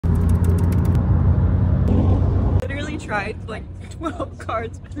tried like 12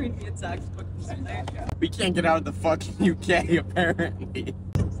 cards between me and Zach to book this flight. We can't get out of the fucking UK apparently.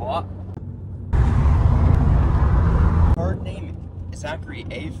 What? Card name Zachary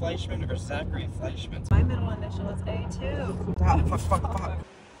A. Fleischman or Zachary Fleischman? My middle initial is A too. Fuck.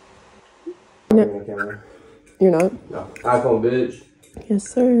 No. You're not? No. iPhone, bitch. Yes,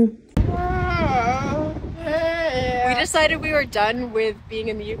 sir. We decided we were done with being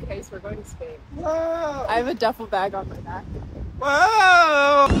in the UK, so we're going to Spain. Whoa. I have a duffel bag on my back.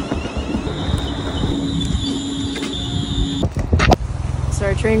 Whoa! So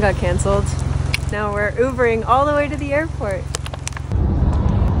our train got canceled. Now we're Ubering all the way to the airport.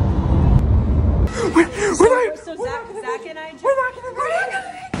 So Zach and I just...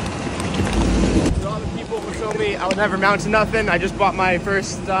 All the people who told me I would never mount to nothing. I just bought my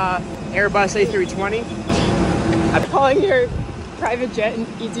first Airbus A320. I'm calling your private jet an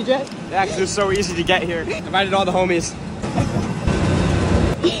EasyJet. Yeah, because it was so easy to get here. Invited all the homies.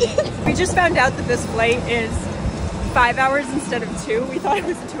 We just found out that this flight is 5 hours instead of 2. We thought it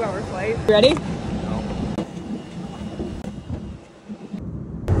was a 2-hour flight. You ready? No.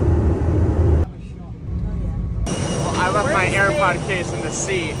 Well, I left my AirPod case in the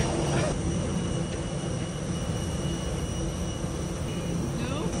seat.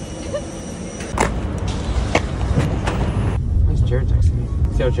 Where's Jared texting me?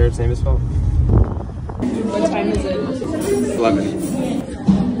 See how Jared's name is spelled? What time is it? 11.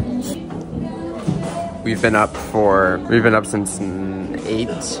 We've been up since 8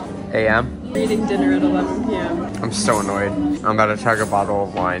 a.m. We're eating dinner at 11 p.m. I'm so annoyed. I'm about to chug a bottle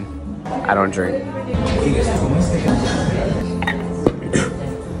of wine. I don't drink.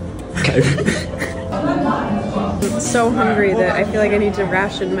 I'm so hungry that I feel like I need to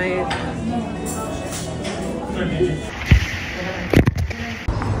ration my...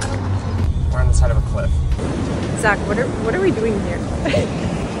 We're on the side of a cliff. Zach, what are we doing here?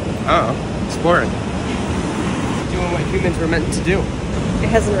 Oh, exploring. Doing what humans were meant to do. It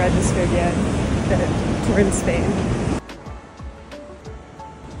hasn't registered yet that we're in Spain.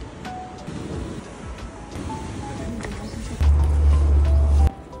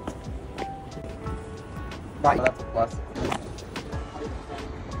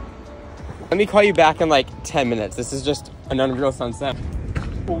 Let me call you back in like 10 minutes. This is just an unreal sunset.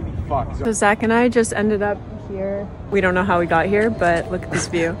 Holy fuck. So Zach and I just ended up here. We don't know how we got here, but look at this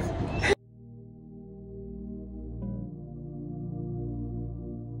view.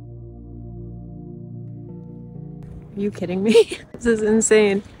 Are you kidding me? This is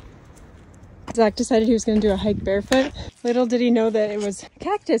insane. Zach decided he was going to do a hike barefoot. Little did he know that it was a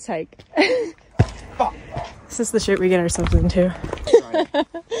cactus hike. This is the shit we get ourselves into.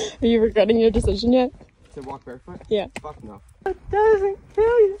 Are you regretting your decision yet? To walk barefoot? Yeah. Fuck no. It doesn't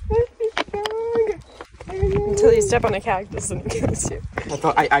kill you. Until you step on a cactus and it kills you.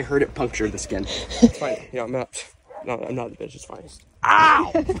 I heard it puncture the skin. It's fine. You know, I'm not the bitch. It's fine.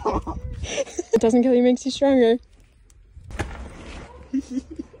 Ow! It doesn't kill you, makes you stronger.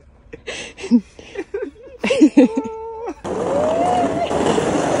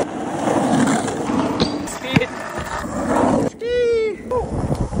 Speed.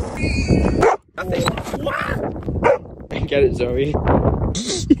 Nothing. Get it, Zoe.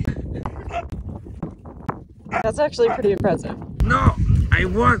 That's actually pretty impressive. No, I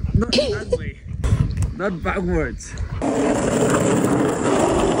want not that way. Not backwards.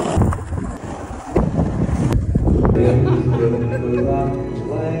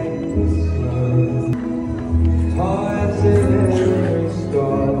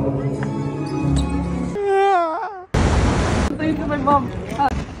 Thank you, my mom.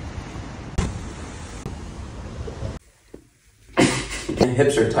 My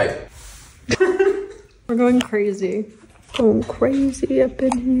hips are tight. We're going crazy. Going crazy up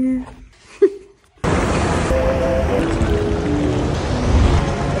in here.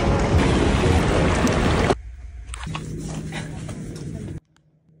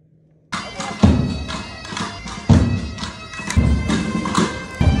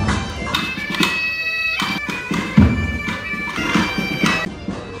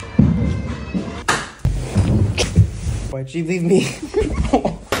 Why'd she leave me?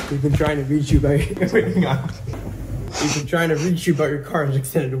 We've been trying to reach you about your We've been trying to reach you about your car's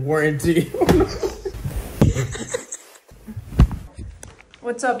extended warranty.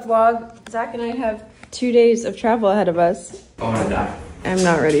 What's up, vlog? Zach and I have 2 days of travel ahead of us. Oh my god. I'm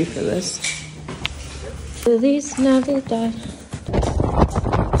not ready for this. Feliz Navidad.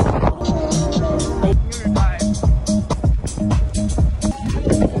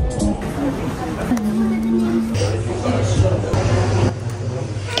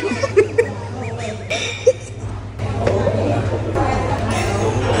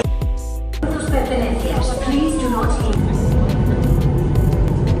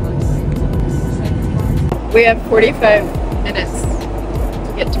 We have 45 minutes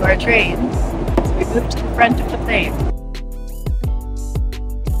to get to our train, so we moved to the front of the plane.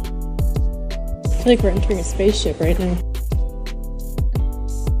 I feel like we're entering a spaceship right now.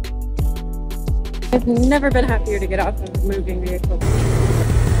 I've never been happier to get off of a moving vehicle.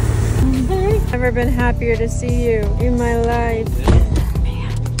 Never been happier to see you in my life.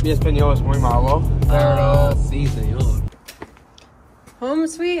 Mi español es muy malo. Pero sí, señor. Home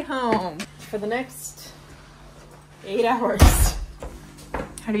sweet home for the next 8 hours.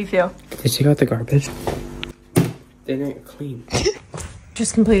 How do you feel? Did you take out the garbage? They didn't clean.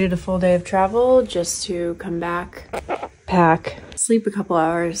 Just completed a full day of travel just to come back, pack, sleep a couple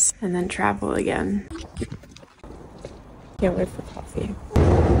hours, and then travel again. Can't wait for coffee.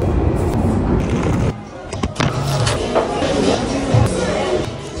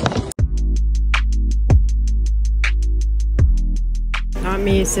 Not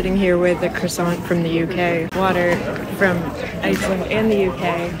me sitting here with a croissant from the UK, water from Iceland and the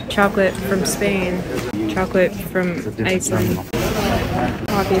UK, chocolate from Spain, chocolate from Iceland,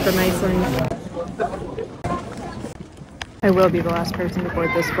 coffee from Iceland. I will be the last person to board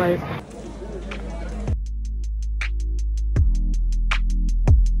this flight.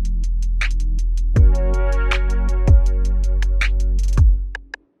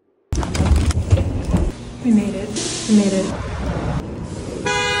 We made it. We made it.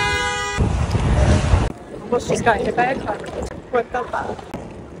 Almost just got hit by a car. What the fuck?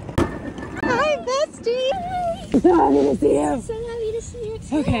 Hi, bestie! So happy to see you. So happy to see you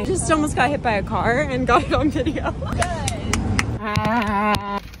too. Okay, just almost got hit by a car and got it on video. Good.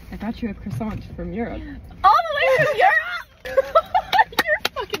 I got you a croissant from Europe. All the way from Europe? You're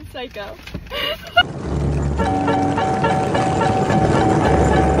fucking psycho.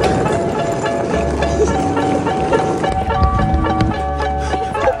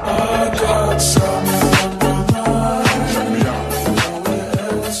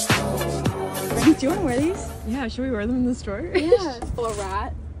 Do you want to wear these? Yeah, should we wear them in the store? Yeah, full of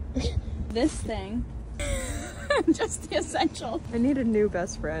rat. This thing. Just the essential. I need a new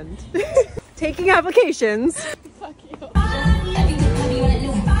best friend. Taking applications. Fuck you.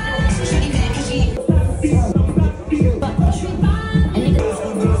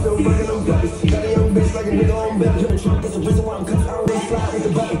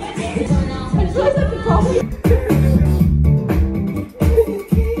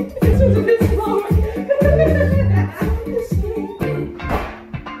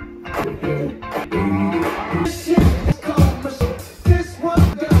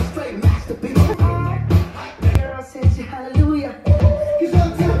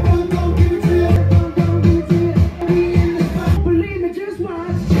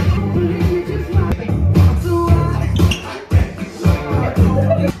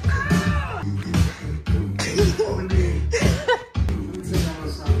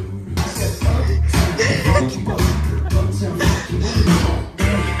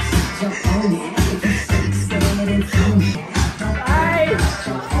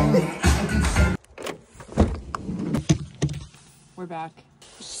 We're back.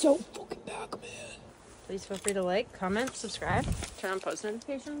 So fucking back, man. Please feel free to like, comment, subscribe, turn on post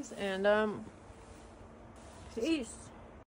notifications, and peace.